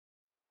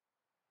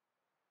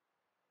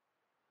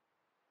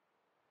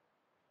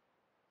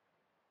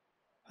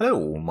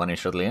Hello, my name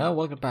is Shadley.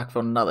 Welcome back for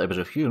another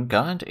episode of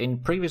Humankind. In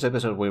previous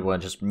episode we were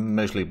just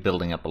mostly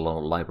building up a lot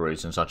of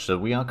libraries and such, so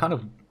we are kind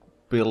of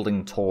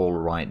building tall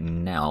right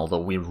now, though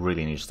we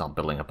really need to start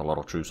building up a lot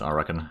of troops, I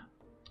reckon,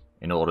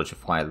 in order to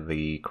fight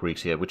the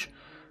creeks here, which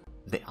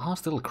they are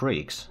still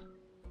creeks.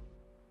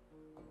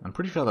 I'm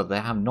pretty sure that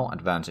they have not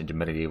advanced into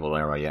medieval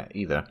era yet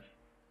either.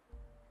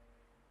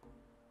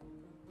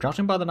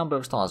 Judging by the number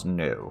of stars,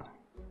 no.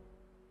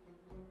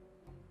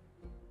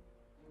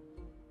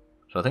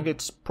 So I think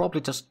it's probably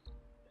just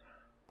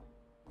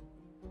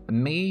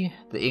me,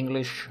 the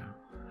English,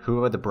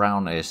 whoever the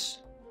Brown is,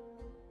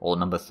 or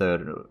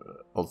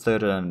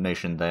third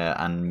nation there,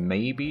 and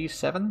maybe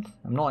 7th?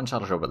 I'm not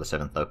entirely sure about the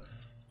 7th though.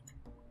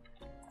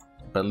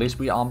 But at least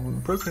we are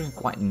progressing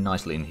quite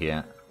nicely in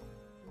here.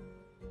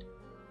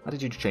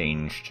 Attitude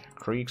changed.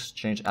 Greeks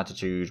changed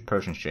attitude,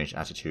 Persians changed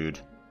attitude.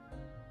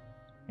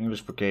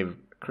 English forgave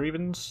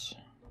grievance.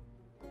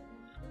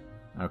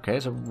 Okay,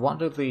 so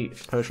what of the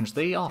Persians?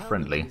 They are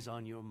friendly.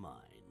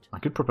 I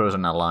could propose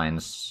an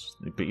alliance,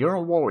 but you're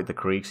at war with the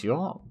Greeks,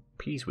 you're at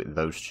peace with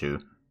those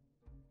two.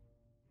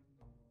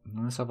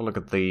 Let's have a look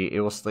at it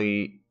was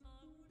the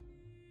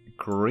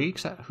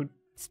Greeks who,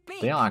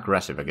 they are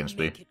aggressive against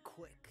me.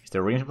 Is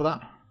there a reason for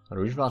that? A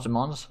reason for our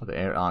demands?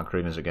 They are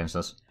grievance against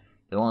us.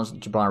 They want us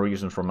to buy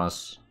reasons from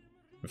us.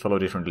 We follow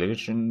different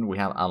religion, we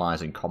have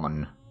allies in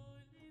common.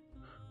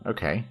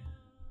 Okay.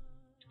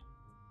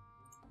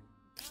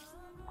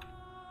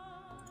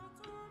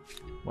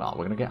 Well,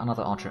 we're gonna get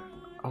another archer.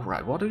 Oh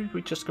right, what did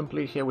we just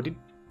complete here? We did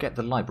get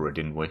the library,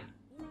 didn't we?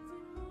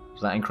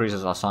 So that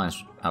increases our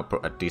science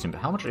output a decent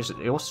bit. How much is it?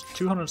 It was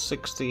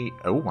 260...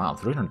 Oh wow,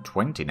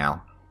 320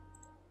 now.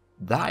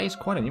 That is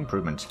quite an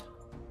improvement.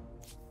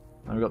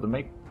 And we got the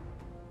make...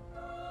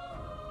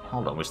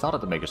 Hold on, we started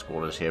the Maker's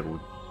Quarters here, but we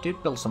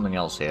did build something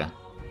else here.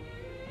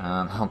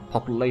 And our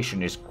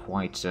population is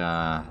quite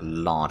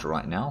large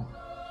right now.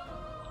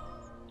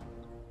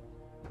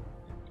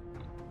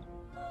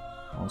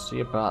 I'll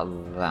see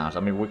about that. I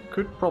mean, we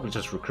could probably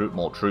just recruit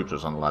more troops or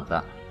something like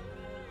that.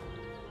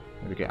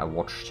 Maybe get a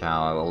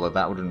watchtower, although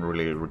that wouldn't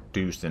really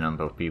reduce the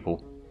number of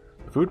people.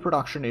 The food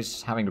production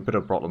is having a bit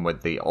of a problem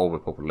with the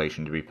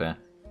overpopulation, to be fair.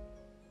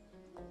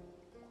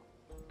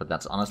 But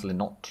that's honestly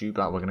not too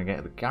bad. We're going to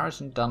get the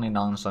garrison done in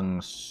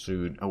Ansung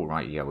soon. Oh,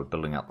 right, yeah, we're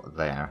building up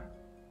there.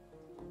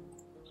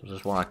 So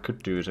just what I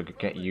could do is I could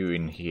get you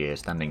in here,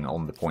 standing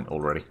on the point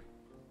already.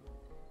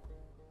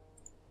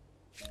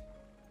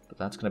 But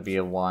that's going to be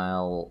a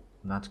while.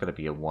 That's going to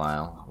be a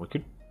while. We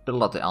could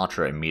build up the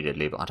archer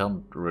immediately, but I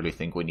don't really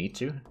think we need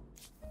to.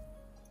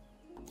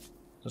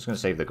 Just going to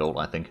save the gold,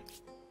 I think.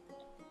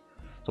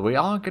 So we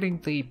are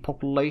getting the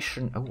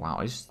population... Oh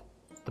wow, is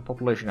the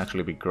population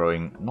actually be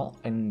growing? Not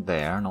in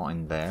there, not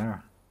in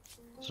there.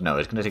 So no,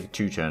 it's going to take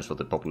 2 turns for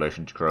the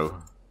population to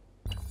grow.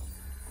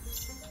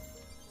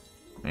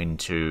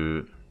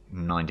 Into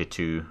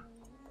 92.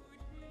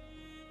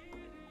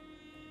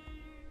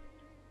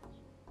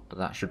 But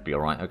that should be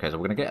alright. Okay, so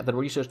we're going to get the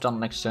research done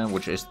next turn,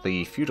 which is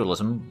the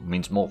feudalism,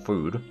 means more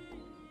food.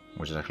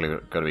 Which is actually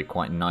going to be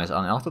quite nice.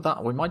 And after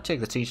that, we might take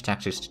the siege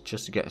taxes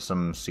just to get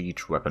some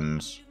siege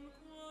weapons.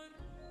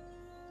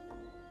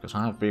 Because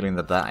I have a feeling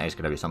that that is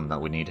going to be something that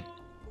we need.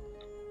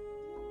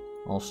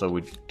 Also,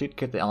 we did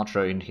get the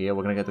archer in here.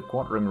 We're going to get the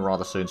quadrim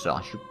rather soon, so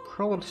I should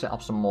probably set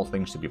up some more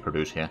things to be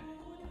produced here.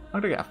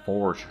 I'm going to get a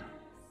forge.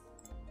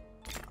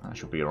 That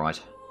should be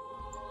alright.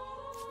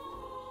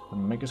 The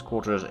Maker's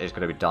Quarters is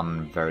going to be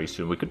done very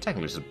soon. We could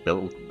technically just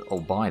build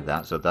or buy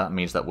that, so that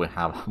means that we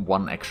have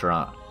 1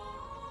 extra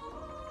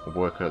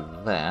worker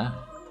there.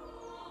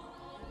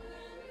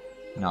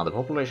 Now, the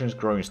population is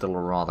growing still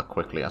rather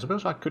quickly. I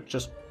suppose I could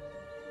just...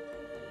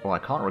 Well, I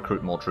can't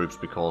recruit more troops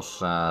because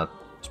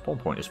spawn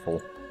point is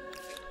full.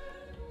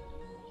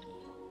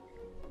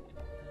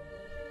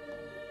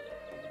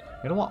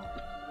 You know what?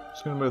 I'm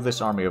just going to move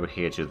this army over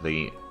here to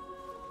the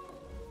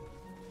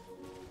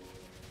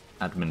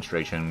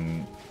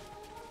administration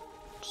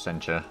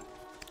center,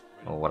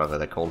 or whatever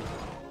they're called.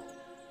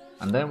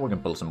 And then we're going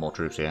to build some more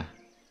troops here.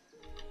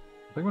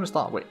 I think we're going to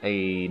start with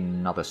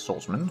another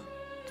swordsman.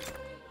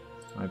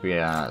 Maybe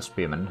a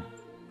spearman.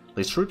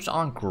 These troops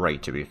aren't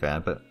great, to be fair,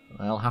 but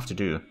they'll have to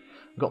do.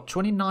 We've got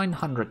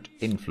 2,900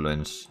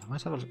 influence.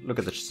 Let's have a look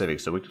at the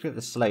civics. So we could get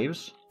the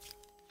slaves.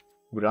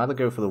 We'd either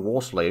go for the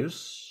war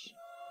slaves,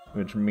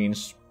 which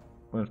means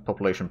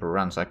population per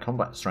ransack,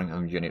 combat strength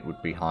of the unit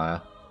would be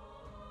higher.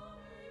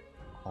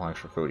 Oh,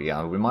 extra food,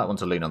 yeah, we might want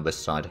to lean on this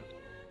side.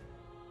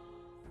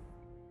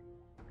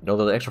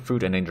 Although the extra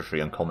food and industry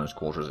on Commons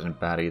Quarters isn't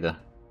bad either.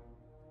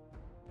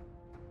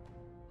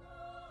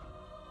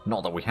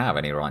 Not that we have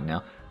any right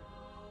now.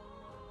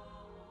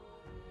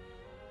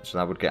 So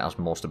that would get us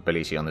more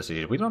stability on the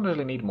cities. We don't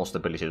really need more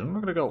stability. I'm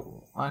not going to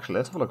go... Actually,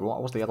 let's have a look.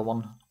 What was the other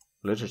one?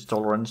 Religious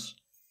tolerance.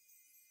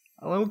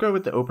 I'll go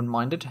with the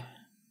open-minded.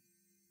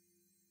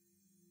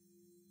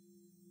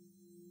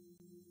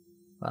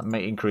 That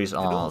may increase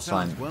our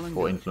sign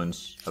for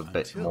influence a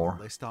bit more.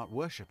 They start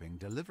worshipping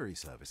delivery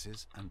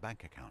services and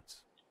bank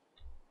accounts.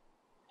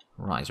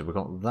 Right, so we've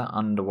got that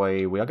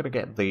underway. We are going to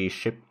get the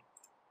ship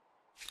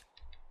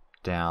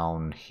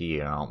down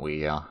here, aren't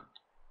we? Yeah.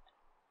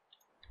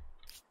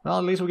 Well,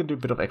 at least we can do a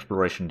bit of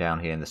exploration down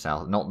here in the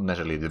south. Not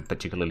necessarily the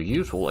particularly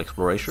useful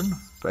exploration,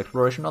 but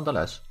exploration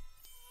nonetheless.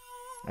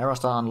 Era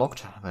star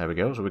unlocked. There we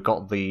go. So we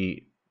got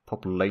the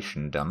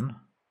population done.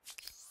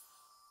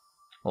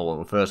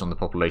 Well, first on the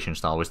population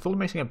star. We're still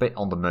missing a bit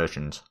on the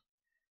merchants.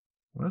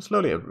 We're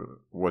slowly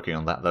working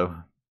on that, though.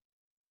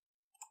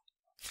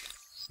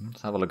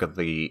 Let's have a look at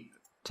the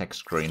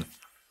text screen.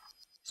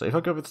 So if I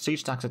go with the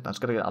siege tactic, that's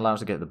going to allow us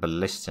to get the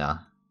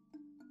ballista.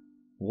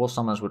 War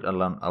summons would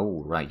allow...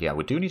 Oh, right, yeah,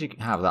 we do need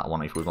to have that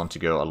one if we want to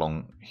go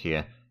along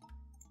here.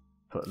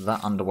 Put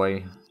that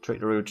underway.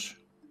 Trade route.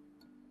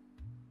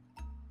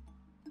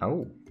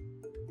 Oh.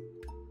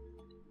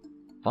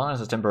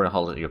 Finance a temporary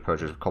halt at your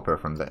purchase of copper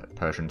from the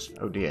Persians.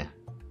 Oh dear.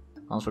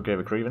 Answer gave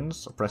a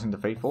grievance, oppressing the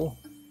faithful.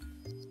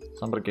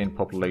 Somebody gained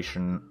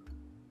population.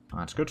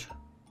 That's good.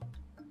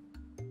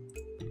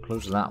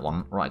 Close that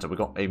one. Right, so we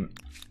got a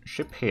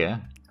ship here.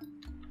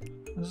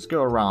 Let's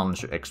go around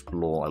to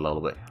explore a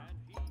little bit.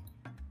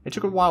 It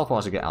took a while for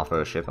us to get our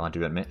first ship, I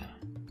do admit.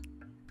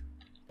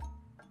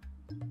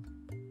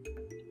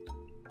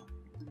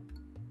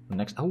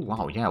 Next, oh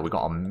wow, yeah, we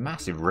got a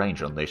massive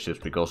range on these ships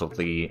because of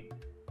the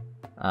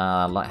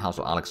Lighthouse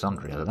of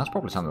Alexandria. That's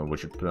probably something we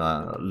should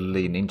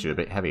lean into a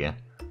bit heavier.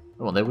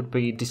 Well, there would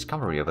be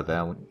Discovery over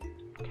there.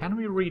 Can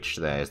we reach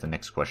there is the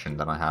next question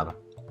that I have.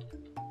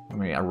 I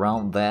mean,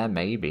 around there,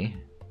 maybe.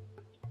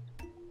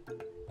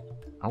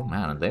 Oh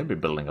man, they've been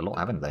building a lot,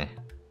 haven't they?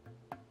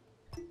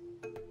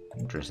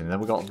 Interesting. Then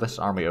we got this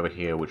army over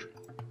here, which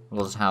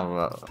we'll just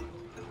have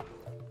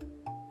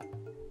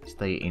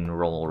stay in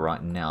roll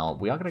right now.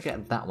 We are going to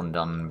get that one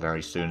done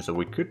very soon, so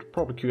we could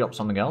probably queue up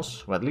something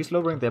else. We're at least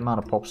lowering the amount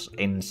of pops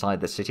inside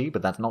the city,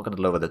 but that's not going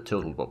to lower the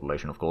total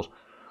population, of course.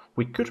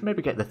 We could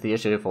maybe get the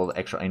theatre for the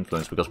extra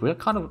influence, because we're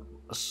kind of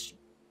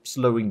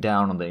slowing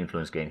down on the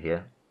influence gain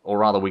here. Or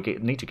rather, we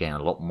need to gain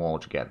a lot more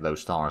to get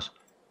those stars.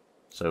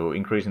 So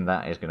increasing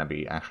that is going to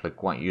be actually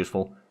quite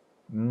useful.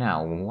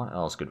 Now, what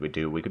else could we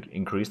do? We could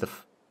increase the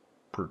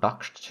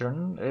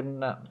production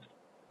in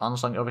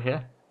Unsung over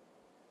here.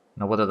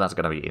 Now, whether that's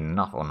going to be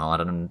enough or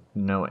not, I don't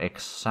know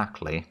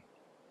exactly.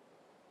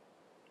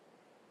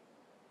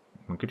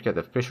 We could get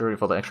the fishery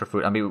for the extra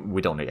food. I mean,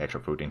 we don't need extra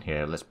food in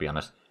here, let's be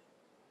honest.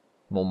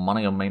 More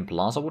money on main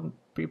plaza would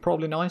be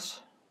probably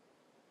nice.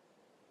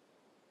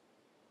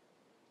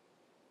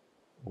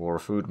 Or a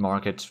food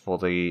market for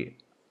the...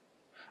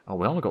 Oh,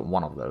 we only got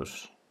one of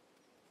those.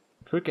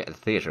 Could get a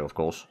theatre, of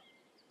course.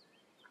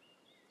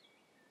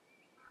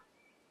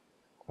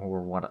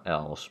 Or what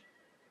else?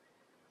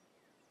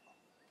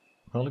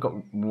 We only got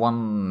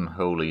one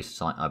holy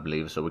site, I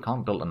believe, so we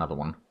can't build another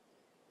one.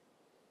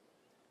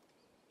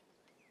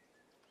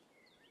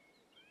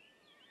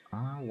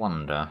 I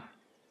wonder...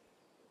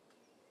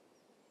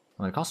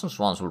 Well, the customs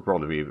ones would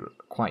probably be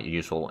quite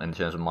useful in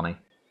terms of money.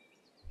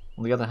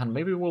 On the other hand,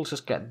 maybe we'll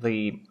just get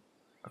the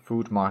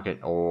food market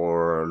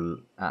or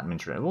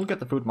administrator. We'll get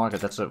the food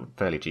market, that's a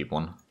fairly cheap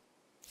one.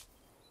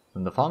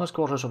 And the farmers'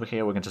 quarters over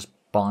here, we can just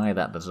buy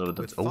that. That's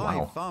With oh, five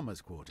wow.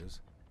 farmers' quarters,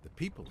 the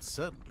people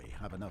certainly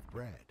have enough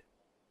bread.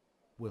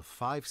 Will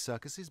 5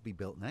 circuses be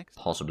built next?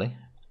 Possibly.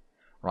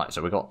 Right,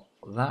 so we got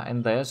that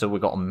in there, so we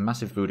got a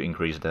massive food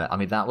increase there. I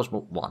mean, that was,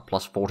 what,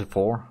 plus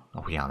 44?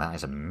 Oh yeah, that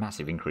is a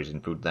massive increase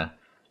in food there.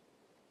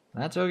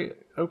 That's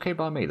okay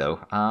by me, though.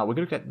 We're going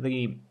to get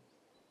the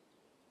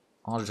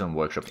artisan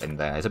workshop in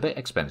there. It's a bit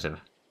expensive,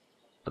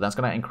 but that's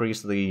going to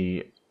increase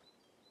the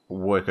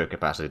worker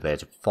capacity there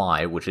to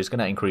 5, which is going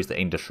to increase the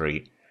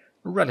industry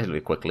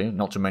relatively quickly.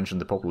 Not to mention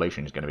the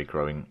population is going to be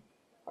growing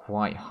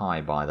quite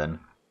high by then.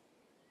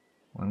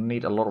 We'll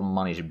need a lot of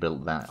money to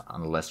build that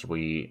unless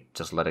we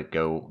just let it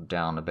go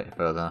down a bit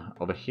further.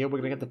 Over here we're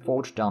going to get the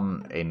forge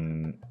done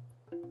in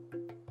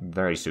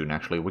very soon,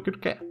 actually. We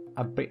could get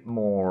a bit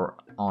more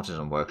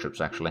artisan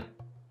workshops, actually.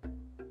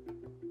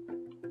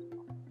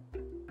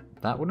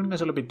 That wouldn't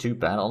necessarily be too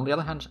bad. On the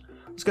other hand,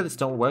 let's get the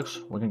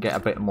stoneworks. We can get a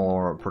bit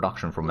more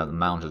production from the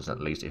mountains,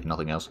 at least, if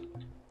nothing else.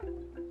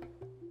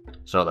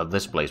 So that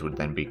this place would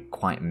then be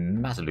quite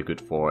massively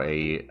good for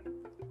a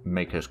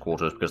maker's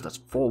quarters, because that's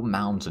 4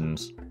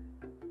 mountains.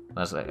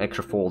 There's an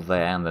extra 4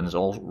 there, and then there's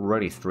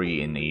already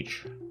 3 in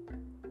each.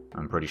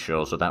 I'm pretty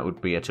sure, so that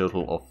would be a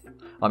total of...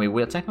 I mean,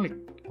 we're technically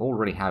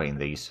already having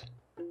these.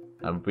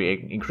 That would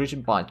be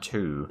increasing by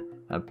 2.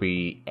 That would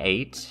be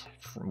 8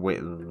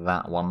 with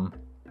that one.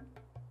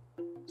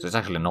 So it's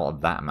actually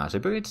not that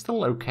massive, but it's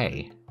still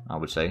okay, I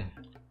would say.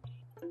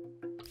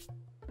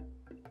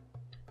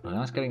 But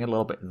that's getting a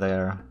little bit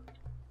there.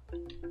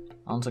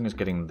 Ansing is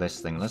getting this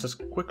thing. Let's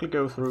just quickly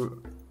go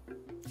through,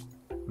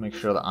 make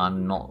sure that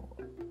I'm not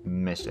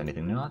missed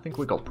anything. No, I think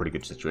we got a pretty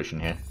good situation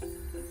here.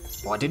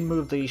 Oh, I didn't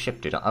move the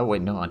ship, did I? Oh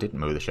wait, no, I didn't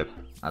move the ship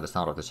at the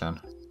start of the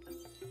turn.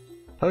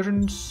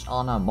 Persians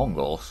are now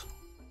Mongols.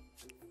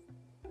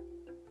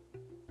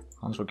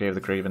 Hansel gave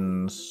the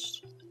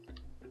grievance.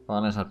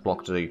 Violence had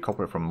blocked the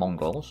copper from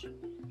Mongols.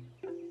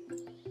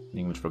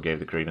 English forgave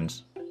the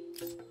grievance.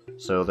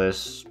 So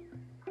there's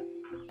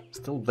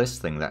still this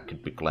thing that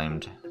could be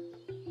claimed.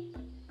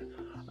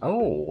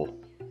 Oh!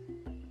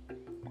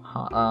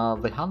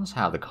 The Huns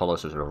have the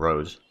colours of the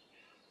rose.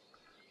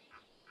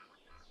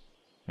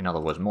 In other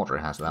words,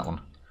 Mordred has that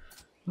one.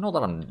 Not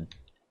that I'm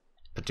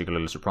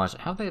particularly surprised.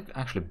 Have they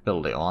actually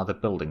built it, or are they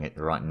building it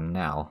right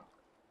now?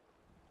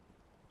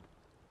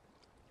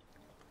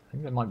 I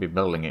think they might be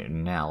building it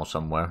now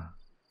somewhere.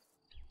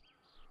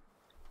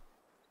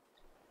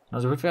 Now,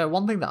 to be fair,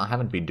 one thing that I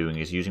haven't been doing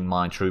is using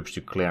my troops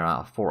to clear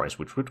out a forest,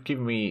 which would give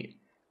me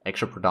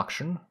extra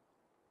production.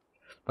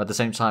 But at the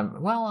same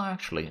time, well,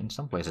 actually, in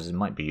some places it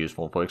might be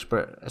useful, for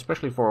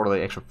especially for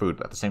the extra food,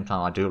 but at the same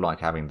time I do like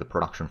having the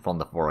production from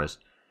the forest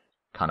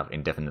kind of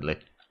indefinitely.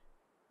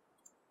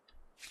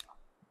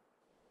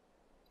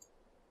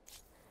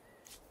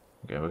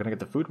 Okay, we're gonna get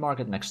the food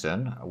market next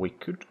turn. We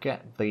could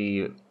get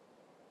the...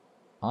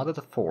 either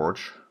the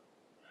forge...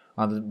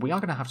 we are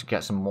going to have to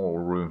get some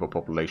more room for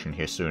population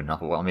here soon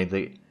enough. Well, I mean,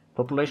 the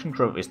population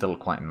growth is still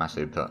quite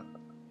massive, but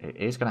it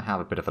is going to have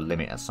a bit of a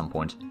limit at some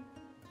point.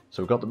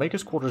 So we've got the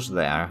Maker's Quarters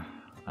there.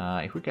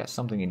 If we get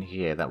something in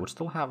here, that would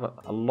still have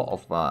a lot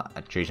of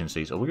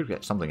adjacencies. Or we could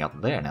get something up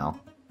there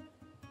now.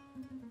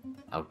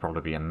 That would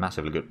probably be a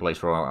massively good place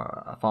for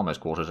our Farmer's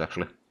Quarters,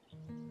 actually.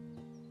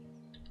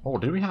 Oh,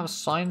 do we have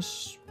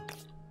science?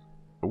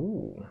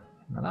 Ooh,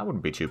 now that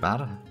wouldn't be too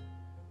bad.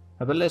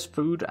 A bit less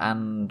food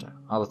and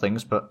other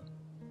things, but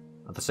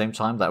at the same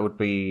time that would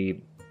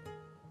be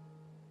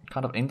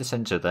kind of in the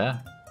center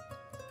there.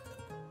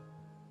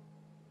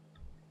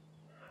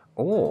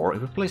 Or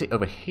if we place it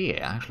over here,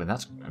 actually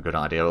that's a good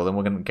idea, well then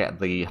we're going to get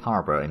the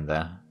harbour in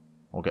there.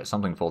 Or get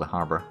something for the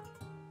harbour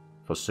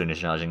for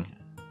synergizing.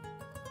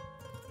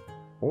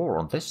 Or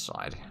on this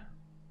side.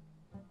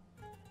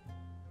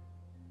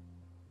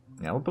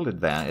 Yeah, we'll build it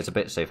there. It's a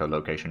bit safer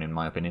location in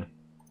my opinion.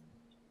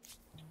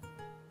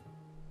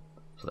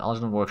 So the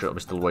Artisan Workshop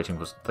is still waiting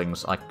for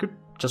things. I could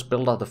just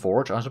build out the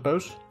forge, I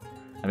suppose.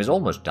 And it's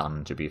almost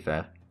done, to be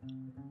fair.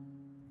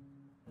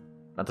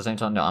 At the same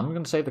time, no, I'm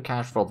going to save the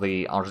cash for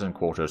the Artisan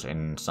Quarters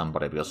in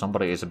Somebody, because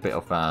Somebody is a bit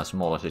of a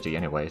smaller city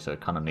anyway, so it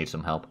kind of needs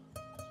some help.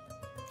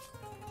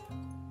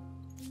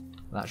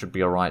 That should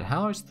be alright.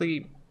 How is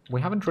the... we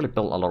haven't really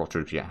built a lot of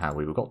troops yet, have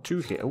we? We've got 2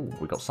 here. Oh,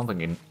 we got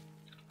something in...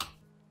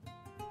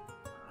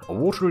 a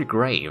watery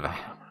grave.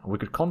 We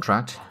could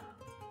contract...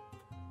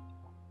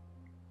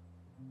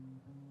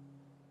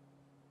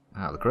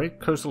 the great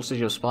coastal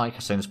city of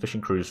Spike sends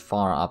fishing crews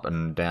far up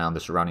and down the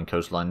surrounding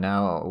coastline.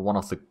 Now, one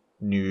of the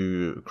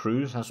new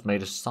crews has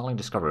made a startling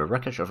discovery, a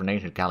wreckage of an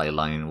ancient galley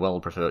lying well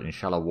preserved in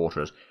shallow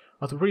waters.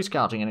 After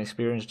re-scouting, an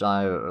experienced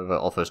diver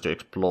offers to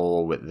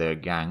explore with their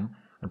gang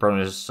and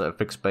promises a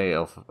fixed pay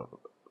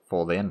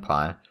for the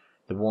Empire.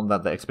 They warn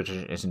that the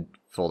expedition isn't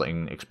for the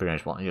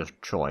inexperienced one, your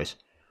choice.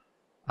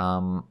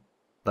 That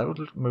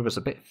would move us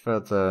a bit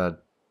further...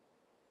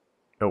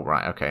 oh,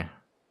 right, okay.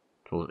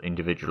 Towards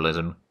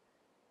individualism.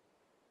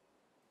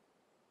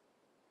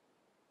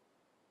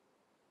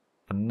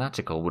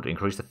 Fanatical would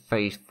increase the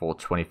faith for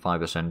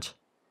 25%.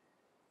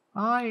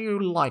 I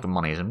like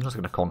money, so I'm just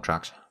going to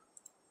contract.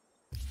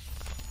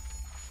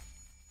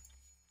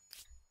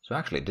 So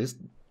actually, does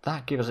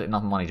that give us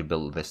enough money to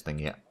build this thing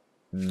yet?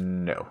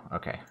 No,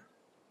 okay.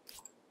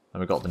 Then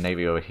we got the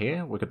navy over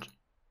here. We could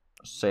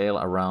sail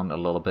around a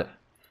little bit.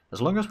 As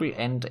long as we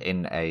end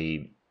in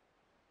a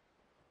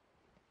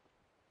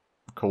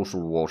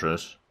coastal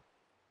waters,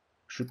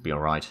 should be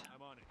alright.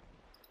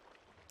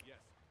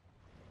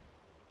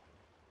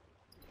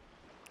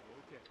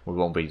 We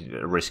won't be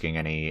risking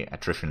any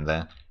attrition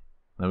there.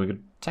 Then we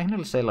could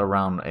technically sail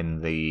around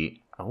in the...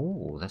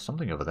 oh, there's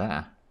something over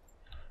there.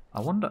 I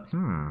wonder...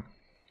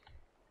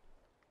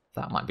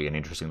 that might be an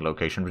interesting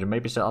location. We could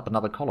maybe set up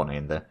another colony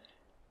in there.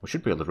 We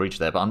should be able to reach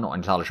there, but I'm not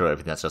entirely sure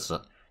if that's just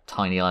a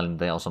tiny island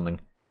there or something.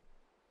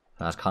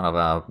 That's kind of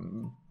a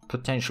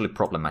potentially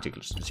problematic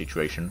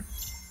situation.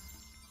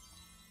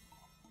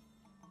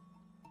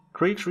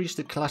 Creeks reached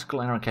the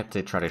classical era and kept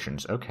their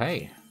traditions.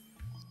 Okay.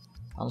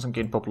 Hansen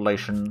gained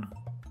population...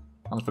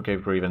 Hans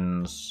forgave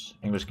grievance,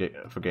 English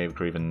forgave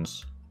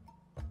grievance.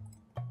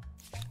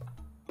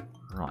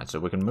 Right,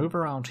 so we can move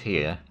around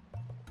here.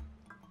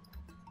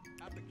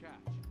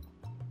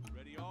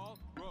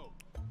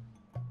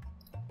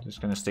 Just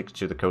going to stick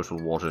to the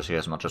coastal waters here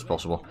as much as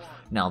possible.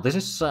 Now, this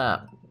is...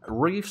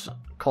 reefs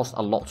cost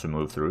a lot to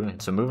move through.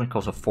 It's a movement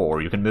cost of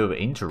 4. You can move it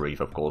into reef,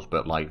 of course,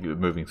 but like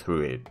moving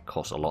through it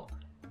costs a lot,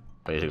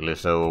 basically.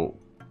 So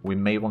we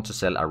may want to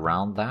sail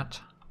around that.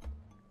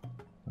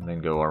 And then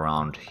go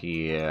around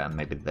here and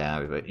maybe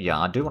there. But yeah,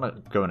 I do want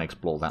to go and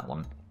explore that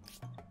one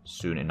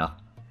soon enough.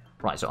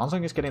 Right, so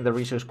Ansung is getting the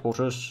research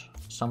quarters.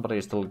 Somebody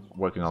is still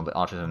working on the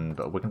artisan,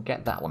 but we can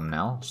get that one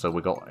now. So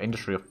we got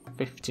industry of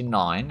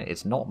 59.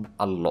 It's not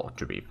a lot,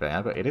 to be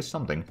fair, but it is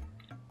something.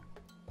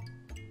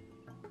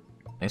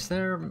 Is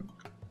there...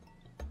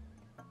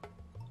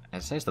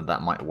 it says that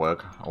that might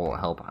work or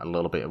help a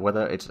little bit.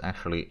 Whether it's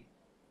actually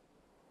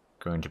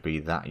going to be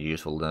that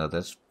useful there.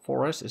 There's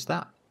forest, is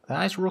that...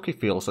 that is rocky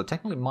field, so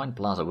technically Mine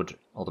Plaza would,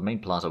 or the main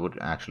plaza would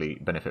actually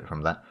benefit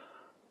from that.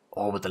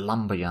 Or with the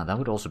lumberyard, that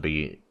would also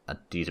be a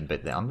decent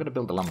bit there. I'm going to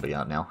build the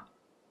lumberyard now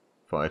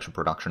for extra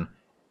production.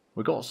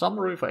 We got some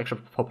room for extra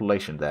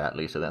population there at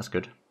least, so that's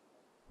good.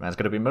 That's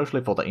going to be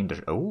mostly for the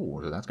industry. Oh,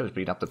 so that's going to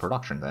speed up the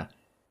production there.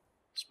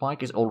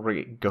 Spike is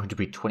already going to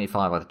be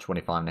 25 out of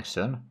 25 next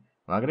turn.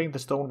 We're getting the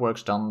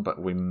stoneworks done,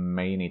 but we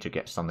may need to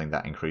get something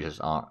that increases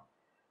our...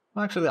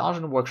 Well, actually, the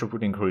Artisan Workshop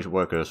would increase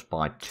workers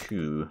by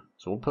 2,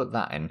 so we'll put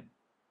that in.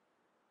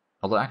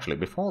 Although, actually,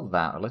 before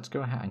that, let's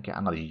go ahead and get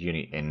another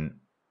unit in.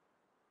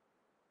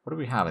 What do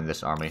we have in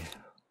this army?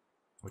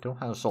 We don't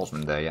have a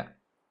swordsman there yet.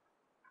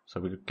 So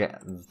we could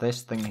get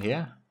this thing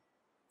here.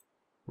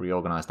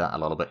 Reorganize that a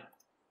little bit.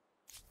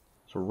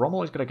 So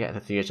Rommel is going to get the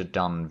theatre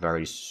done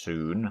very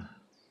soon.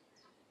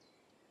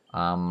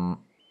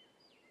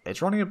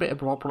 It's running a bit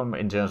of a problem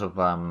in terms of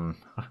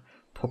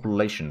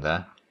population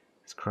there.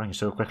 It's growing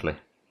so quickly.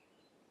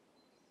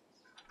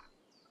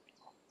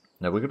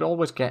 Now we could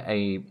always get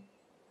a...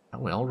 Oh,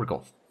 we already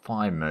got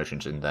 5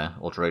 merchants in there,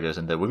 or traders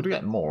in there. We're going to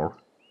get more.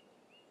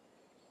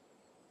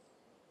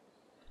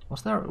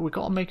 Was there... We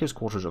got a maker's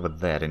quarters over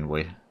there, didn't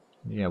we?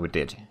 Yeah, we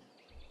did.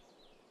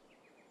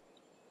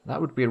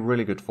 That would be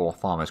really good for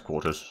farmer's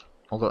quarters.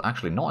 Although,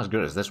 actually, not as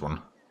good as this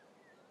one.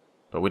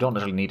 But we don't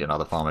necessarily need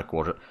another farmer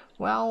quarter.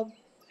 Well,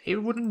 it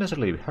wouldn't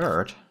necessarily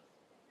hurt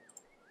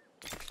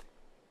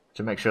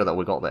to make sure that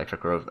we got the extra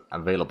growth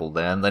available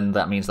there, and then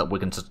that means that we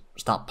can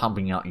start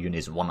pumping out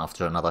units one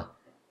after another,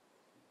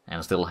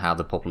 and still have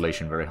the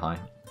population very high.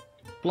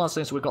 Plus,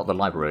 since we got the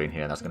library in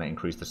here, that's going to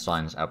increase the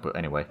science output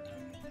anyway.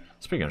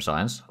 Speaking of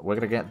science, we're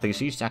going to get the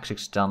siege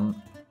tactics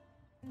done.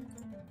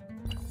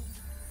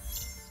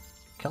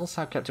 Celts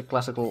have kept to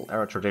classical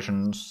era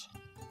traditions.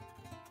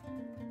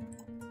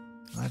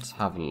 Let's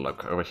have a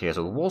look over here.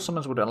 So the war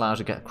summons would allow us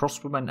to get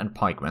crossbowmen and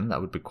pikemen. That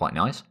would be quite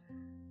nice.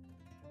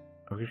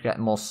 We could get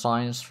more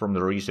science from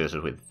the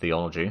resources with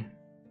theology.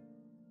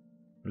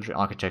 Military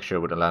architecture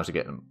would allow us to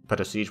get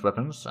better siege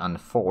weapons and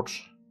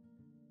forge.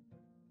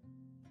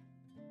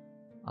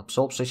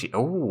 Absorb city.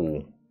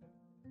 Oh,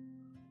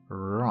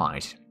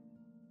 right.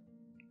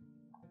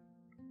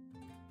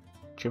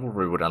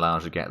 Chivalry would allow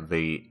us to get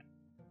the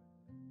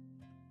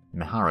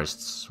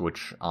Meharists,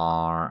 which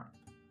are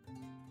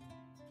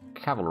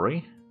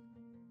cavalry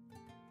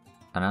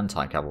and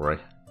anti-cavalry.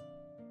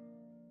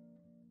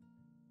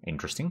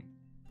 Interesting.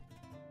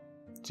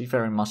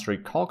 Seafaring mastery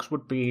cogs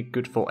would be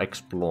good for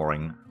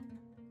exploring.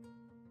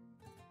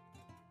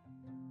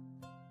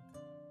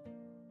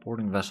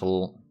 Boarding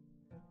vessel,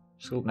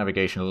 skilled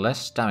navigation,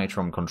 less damage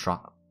from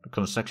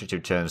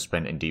consecutive turns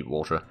spent in deep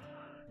water.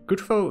 Good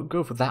for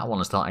go for that one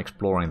and start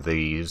exploring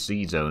the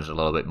sea zones a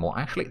little bit more.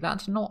 Actually,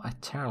 that's not a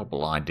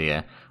terrible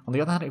idea. On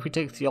the other hand, if we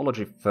take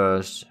theology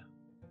first,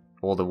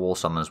 or the war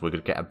summons, we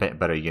could get a bit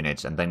better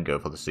units and then go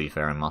for the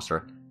seafaring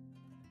master.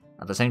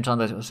 At the same time,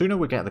 the sooner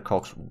we get the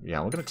cogs, yeah,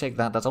 we're going to take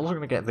that. That's also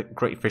going to get the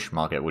Great Fish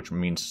Market, which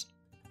means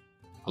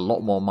a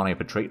lot more money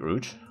per trade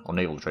route, or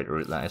naval trade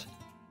route, that is.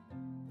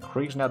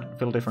 Kriegs now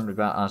feel different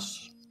about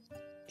us.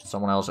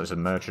 Someone else is a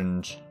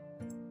merchant.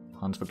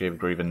 Hunt forgave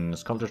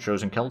grievance. Culture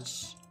chosen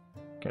Celts.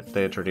 Get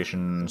their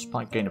traditions.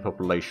 Pike gain a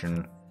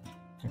population.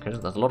 Okay, so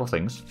that's a lot of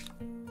things.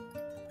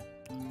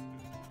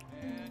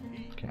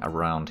 Okay,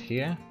 around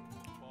here.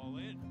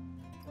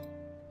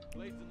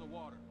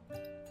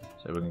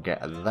 So we can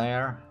get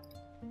there.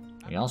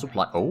 We also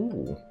apply.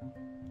 Oh!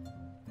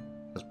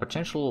 There's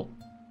potential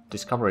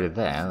discovery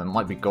there. That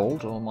might be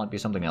gold or it might be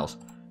something else.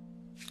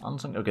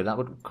 Okay, that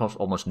would cost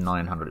almost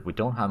 900. We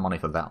don't have money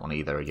for that one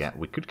either yet.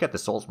 We could get the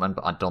swordsman,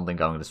 but I don't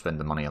think I'm going to spend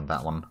the money on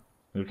that one.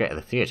 We could get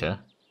the theatre.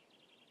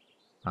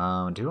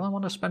 Do I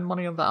want to spend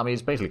money on that? I mean,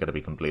 it's basically going to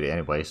be completed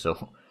anyway,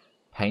 so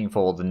paying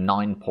for the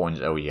 9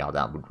 points, oh yeah,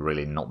 that would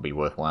really not be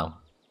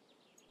worthwhile.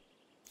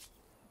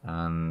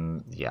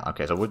 Yeah,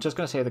 okay, so we're just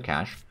going to save the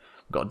cash.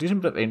 We've got a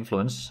decent bit of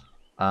influence.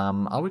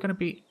 Are we going to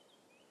be...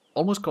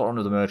 Almost got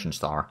onto the Merchant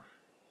Star.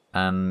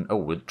 And, oh,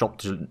 we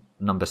dropped to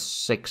number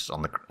 6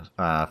 on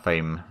the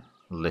fame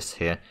list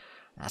here.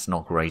 That's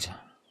not great.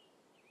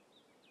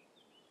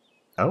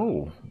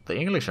 Oh, the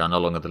English are no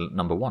longer the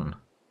number 1.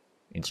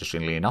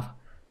 Interestingly enough.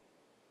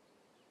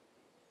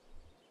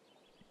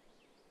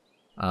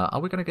 Are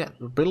we going to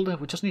get builder?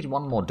 We just need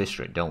one more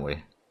district, don't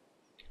we?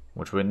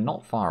 Which we're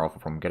not far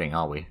off from getting,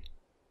 are we?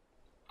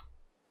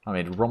 I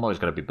mean, Rommel is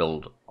going to be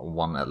built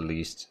one at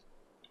least.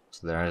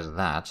 So there is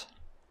that.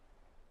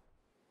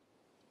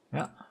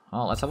 Yeah,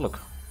 well, let's have a look.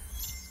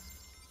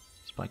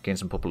 Spike gain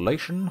some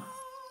population.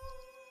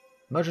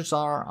 Merchants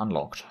are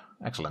unlocked.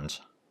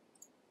 Excellent.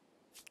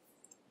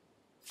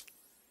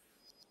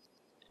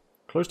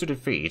 Close to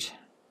defeat.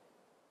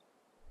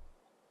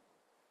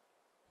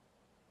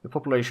 The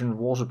population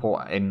war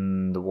support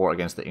in the war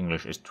against the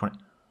English is 20...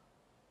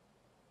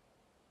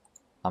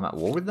 I'm at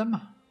war with them?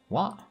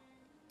 What?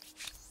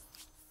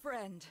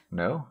 Friend.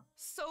 No?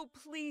 So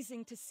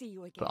pleasing to see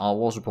you again. But our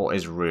war support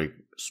is really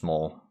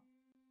small.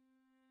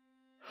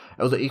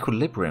 Oh, the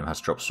equilibrium has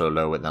dropped so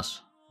low with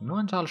us. Not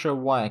entirely sure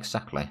why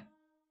exactly.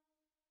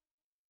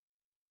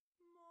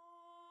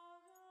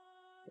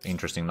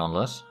 Interesting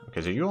nonetheless.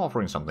 Okay, so you're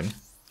offering something.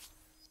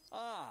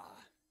 Ah,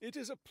 it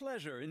is a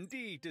pleasure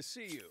indeed to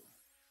see you.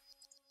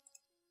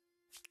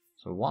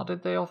 So what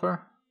did they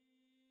offer?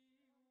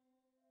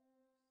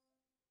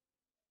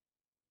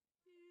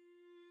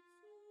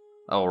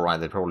 Oh, right,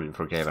 they probably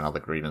forgave another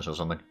grievance or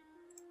something.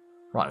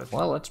 Right,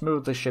 well, let's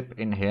move the ship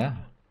in here.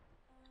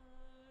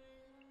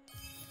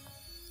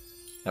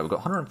 Yeah, we've got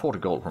 140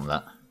 gold from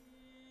that.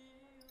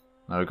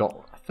 Now we've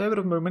got a fair bit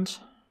of movement.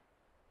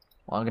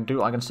 What I can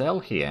do, I can sail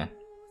here.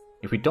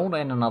 If we don't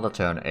end another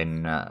turn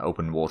in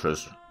open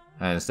waters,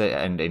 and instead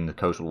end in the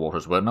coastal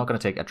waters, we're not going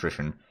to take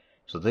attrition.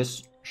 So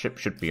this ship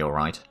should be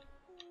alright.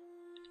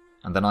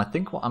 And then I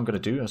think what I'm going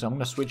to do is I'm going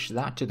to switch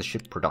that to the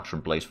ship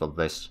production place for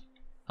this.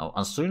 Now,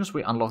 as soon as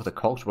we unlock the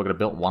cogs, we're going to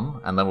build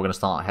one, and then we're going to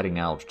start heading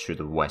out to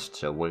the west.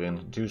 So we're going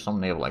to do some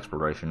naval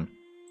exploration.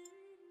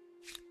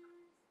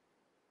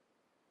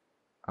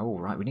 Oh,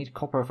 right, we need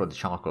copper for the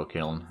charcoal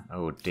kiln.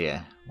 Oh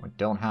dear, we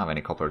don't have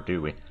any copper,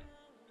 do we?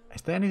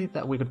 Is there anything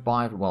that we could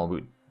buy? Well,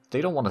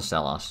 they don't want to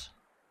sell us.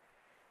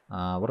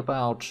 What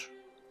about...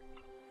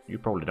 You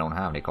probably don't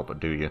have any copper,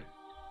 do you?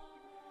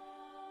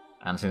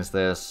 And since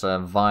there's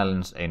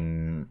violence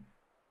in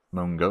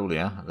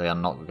Mongolia, they are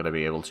not going to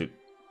be able to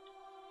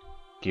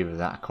give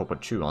that copper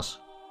to us.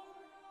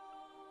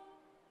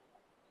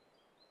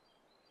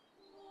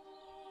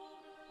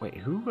 Wait,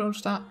 who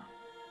owns that?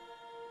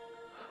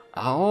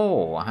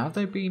 Oh, have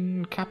they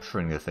been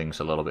capturing the things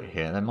a little bit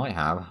here? They might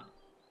have.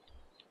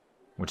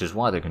 Which is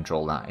why they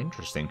control that.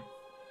 Interesting.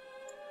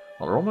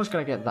 Well, we're almost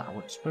going to get that.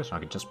 I suppose I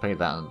could just pay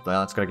that.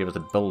 That's going to give us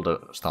a builder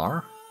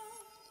star.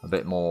 A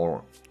bit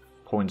more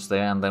points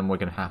there, and then we're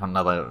going to have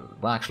another...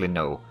 Well, actually,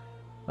 no.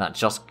 That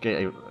just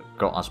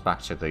got us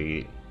back to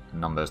the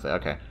numbers there.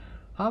 Okay.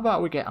 How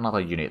about we get another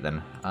unit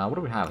then? What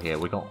do we have here?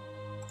 We got...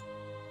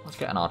 Let's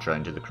get an archer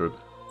into the group.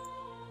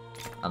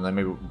 And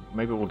then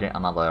maybe we'll get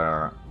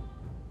another...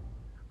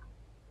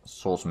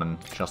 swordsman,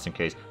 just in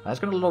case. It's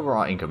going to lower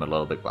our income a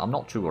little bit, but I'm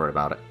not too worried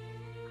about it.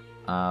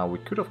 We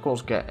could, of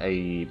course, get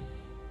a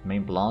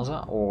main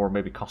plaza, or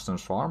maybe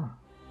customs farm.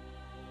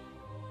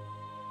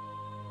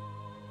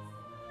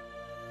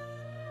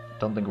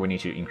 Don't think we need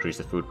to increase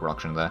the food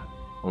production there.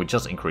 We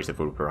just increased the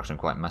food production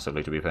quite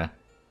massively, to be fair.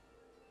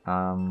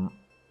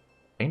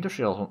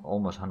 Industry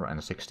almost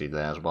 160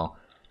 there as well.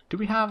 Do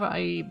we have a...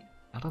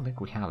 I don't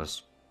think we have a...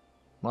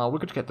 Well, we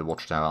could get the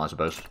watchtower, I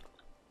suppose.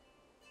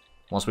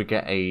 Once we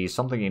get a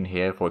something in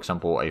here, for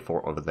example, a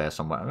fort over there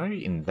somewhere,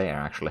 maybe in there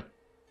actually,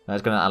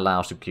 that's going to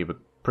allow us to keep a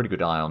pretty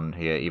good eye on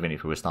here, even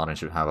if we were starting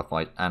to have a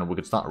fight, and we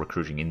could start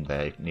recruiting in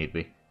there if need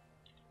be.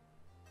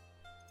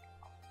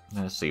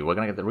 Let's see, we're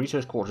going to get the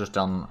research quarters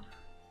done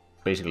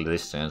basically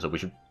this turn, so we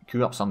should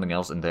queue up something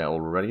else in there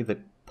already. The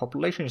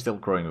population is still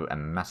growing at a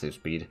massive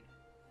speed.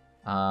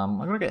 I'm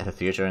going to get the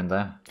theatre in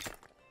there.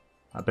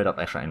 A bit of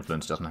extra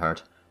influence doesn't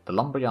hurt. The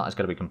lumberyard is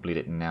going to be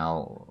completed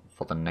now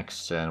for the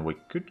next turn. We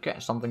could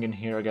get something in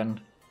here again.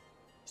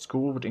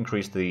 School would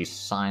increase the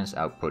science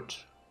output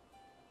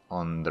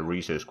on the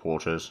research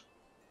quarters.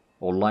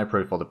 Or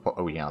library for the...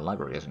 Oh yeah,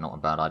 library is not a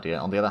bad idea.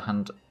 On the other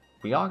hand,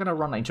 we are going to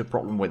run into a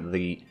problem with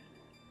the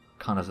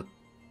kind of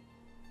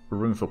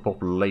room for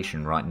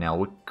population right now.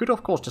 We could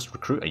of course just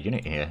recruit a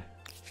unit here.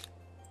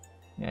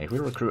 Yeah, if we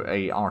recruit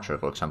a archer,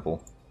 for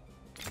example.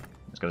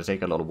 It's going to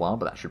take a little while,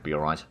 but that should be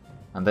alright.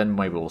 And then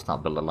maybe we'll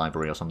start building a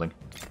library or something.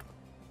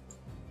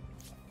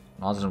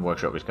 Artisan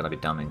Workshop is going to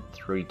be done in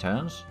 3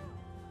 turns.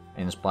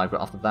 Inspired,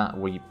 but after that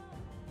we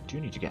do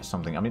need to get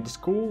something. I mean, the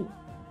school...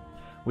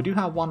 We do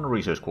have 1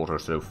 research quarter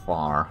so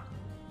far.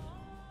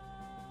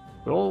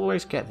 We'll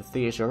always get the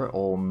theatre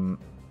or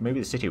maybe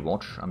the city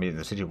watch. I mean,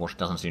 the city watch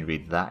doesn't seem to be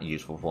that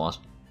useful for us.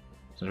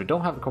 Since we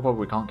don't have the copper,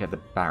 we can't get the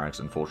barracks,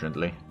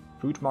 unfortunately.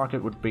 Food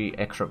market would be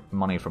extra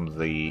money from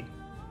the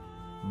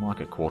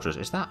market quarters.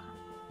 Is that...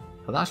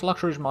 So that's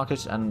luxuries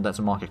markets and that's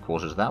a market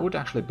quarters. That would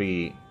actually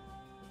be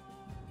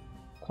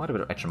quite a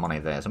bit of extra money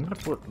there. So I'm going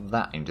to put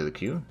that into the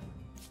queue.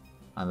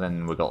 And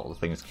then we've got all the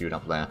things queued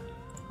up there.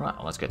 Right,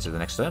 let's get to the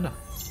next turn.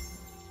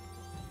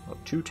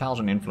 Got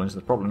 2,000 influence.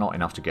 That's probably not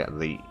enough to get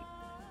the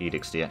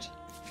edicts yet.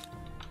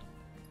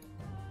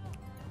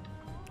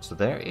 So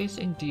there is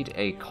indeed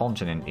a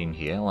continent in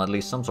here, or at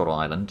least some sort of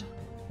island.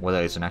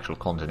 Whether it's an actual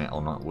continent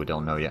or not, we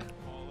don't know yet.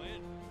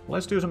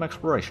 Let's do some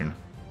exploration.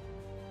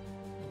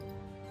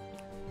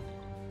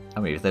 I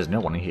mean, if there's no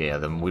one here,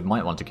 then we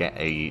might want to get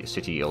a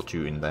city or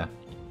 2 in there.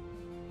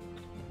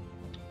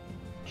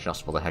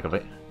 Just for the heck of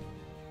it.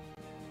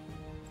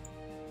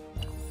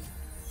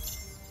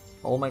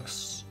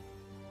 Olmecs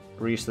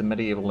reached the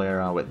medieval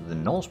era with the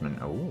Norsemen.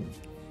 Oh.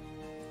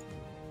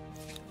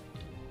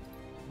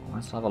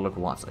 Let's have a look at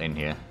what's in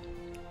here.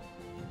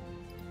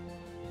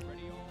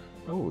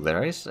 Oh,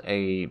 there is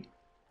a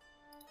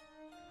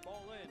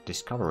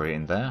discovery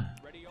in there.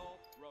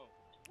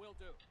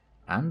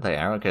 And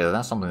there, okay,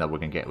 that's something that we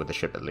can get with the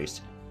ship at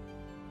least.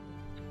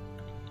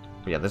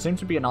 But yeah, there seems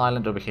to be an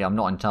island over here. I'm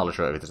not entirely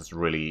sure if this is a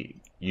really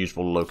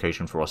useful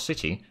location for our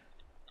city.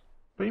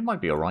 But it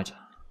might be alright.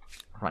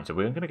 Right, so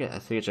we're going to get a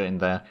theatre in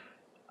there.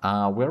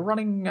 We're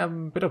running a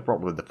bit of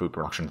problem with the food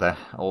production there.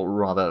 Or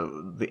rather,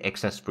 the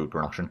excess food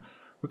production.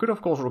 We could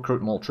of course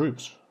recruit more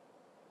troops.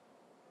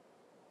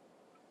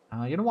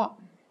 You know what?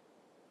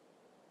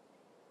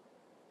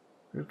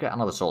 We'll get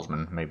another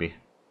swordsman, maybe.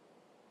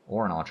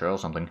 Or an archer or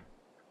something.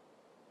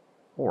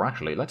 Or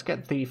actually, let's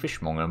get the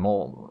fishmonger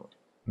more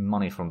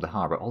money from the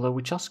harbour. Although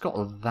we just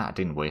got that,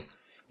 didn't we?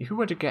 If we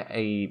were to get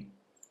a...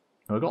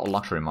 Well, we got a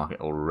luxury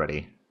market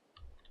already.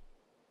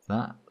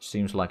 That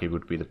seems like it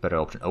would be the better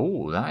option.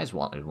 Oh, that is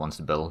what it wants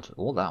to build.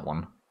 Or that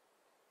one.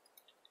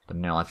 But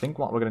no, I think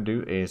what we're going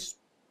to do is...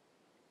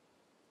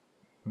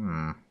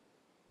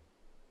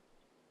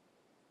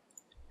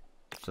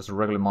 Just a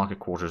regular market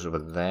quarters over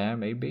there,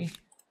 maybe?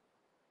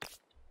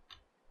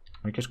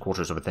 I guess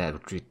quarters over there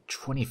would be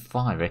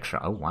 25 extra.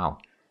 Oh, wow.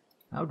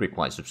 That would be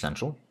quite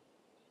substantial.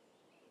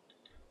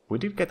 We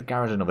did get the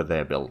garrison over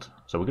there built,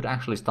 so we could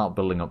actually start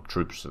building up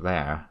troops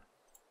there.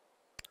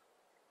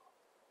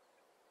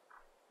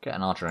 Get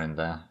an archer in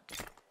there.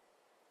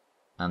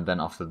 And then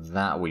after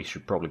that we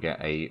should probably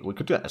get a... We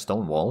could get a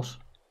stone walls.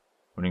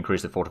 We'd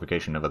increase the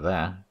fortification over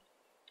there.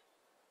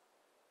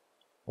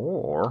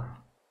 Or...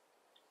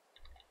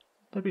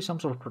 There'd be some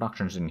sort of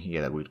productions in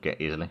here that we'd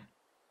get easily.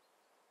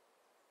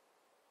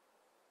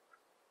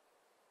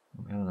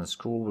 Yeah, the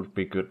school would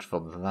be good for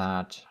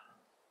that.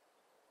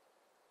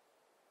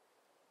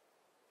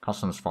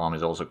 Customs farm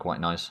is also quite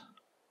nice.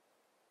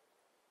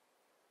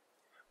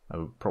 That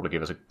would probably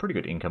give us a pretty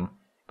good income.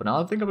 But now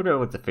I think I would go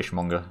with the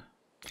fishmonger.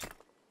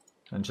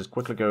 And just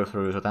quickly go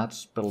through. So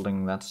that's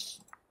building, that's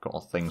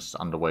got things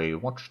underway.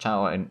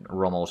 Watchtower in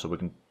Rommel, so we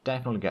can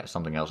definitely get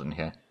something else in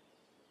here.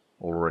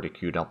 Already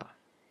queued up.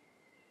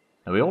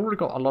 Now we already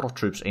got a lot of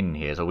troops in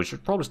here, so we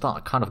should probably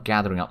start kind of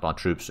gathering up our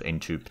troops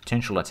into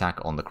potential attack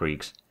on the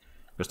Creeks.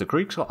 Because the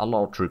Creeks got a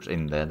lot of troops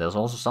in there. There's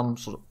also some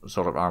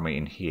sort of army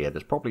in here.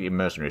 There's probably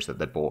mercenaries that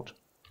they bought,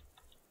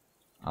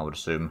 I would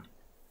assume.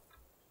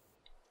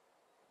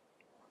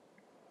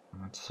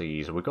 Let's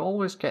see, so we could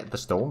always get the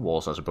stone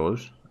walls, I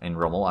suppose, in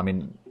Rommel. I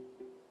mean,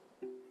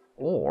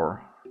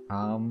 or,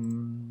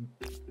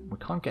 we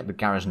can't get the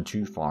garrison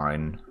too far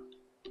in.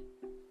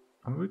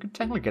 I mean, we could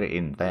technically get it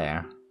in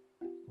there.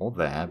 Or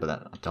there, but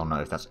I don't know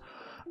if that's...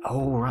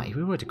 Oh, right, if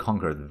we were to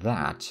conquer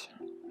that...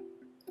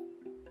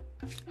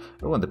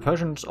 Oh, and the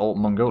Persians or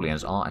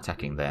Mongolians are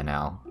attacking there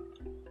now.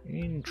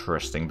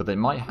 Interesting, but they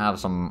might have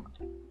some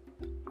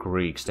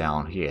Greeks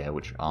down here,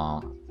 which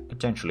are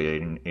potentially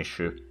an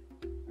issue.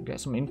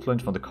 Get some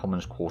influence from the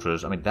Commons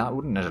quarters. I mean, that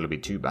wouldn't necessarily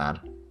be too bad.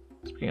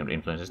 Speaking of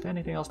influence, is there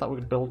anything else that we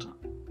could build?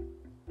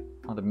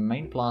 Oh, the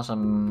main plaza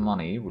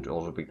money would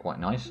also be quite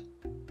nice.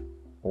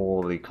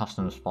 Or the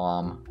customs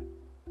farm.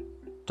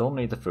 Don't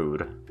need the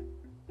food.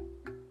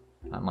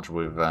 That much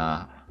we've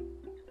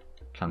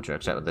come to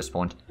accept at this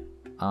point.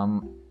 I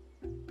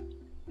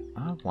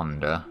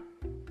wonder...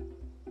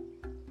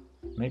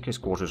 Maker's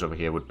quarters over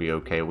here would be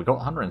okay. We got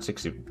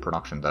 160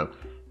 production though.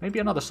 Maybe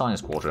another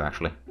science quarter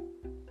actually.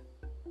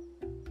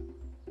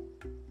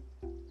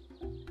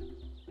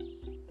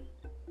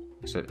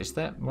 So is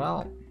there...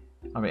 Well...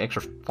 I mean,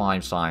 extra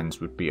 5 science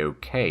would be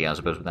okay, I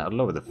suppose, but that would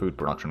lower the food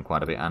production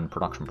quite a bit, and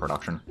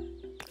production.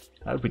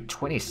 That would be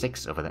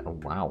 26 over there. Oh,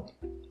 wow.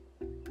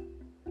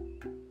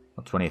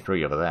 Or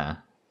 23 over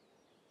there.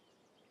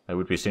 There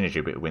would be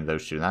synergy between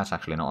those two. That's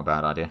actually not a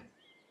bad idea.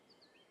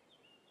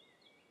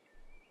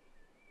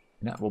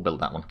 Yeah, we'll build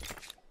that one.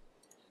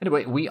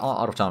 Anyway, we are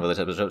out of time for this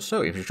episode,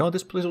 so if you enjoyed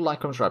this, please like,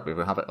 comment, subscribe if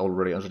you haven't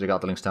already. Also, check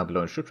out the links down below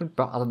in the description.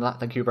 But other than that,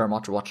 thank you very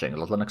much for watching.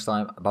 Until next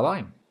time,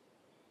 bye-bye.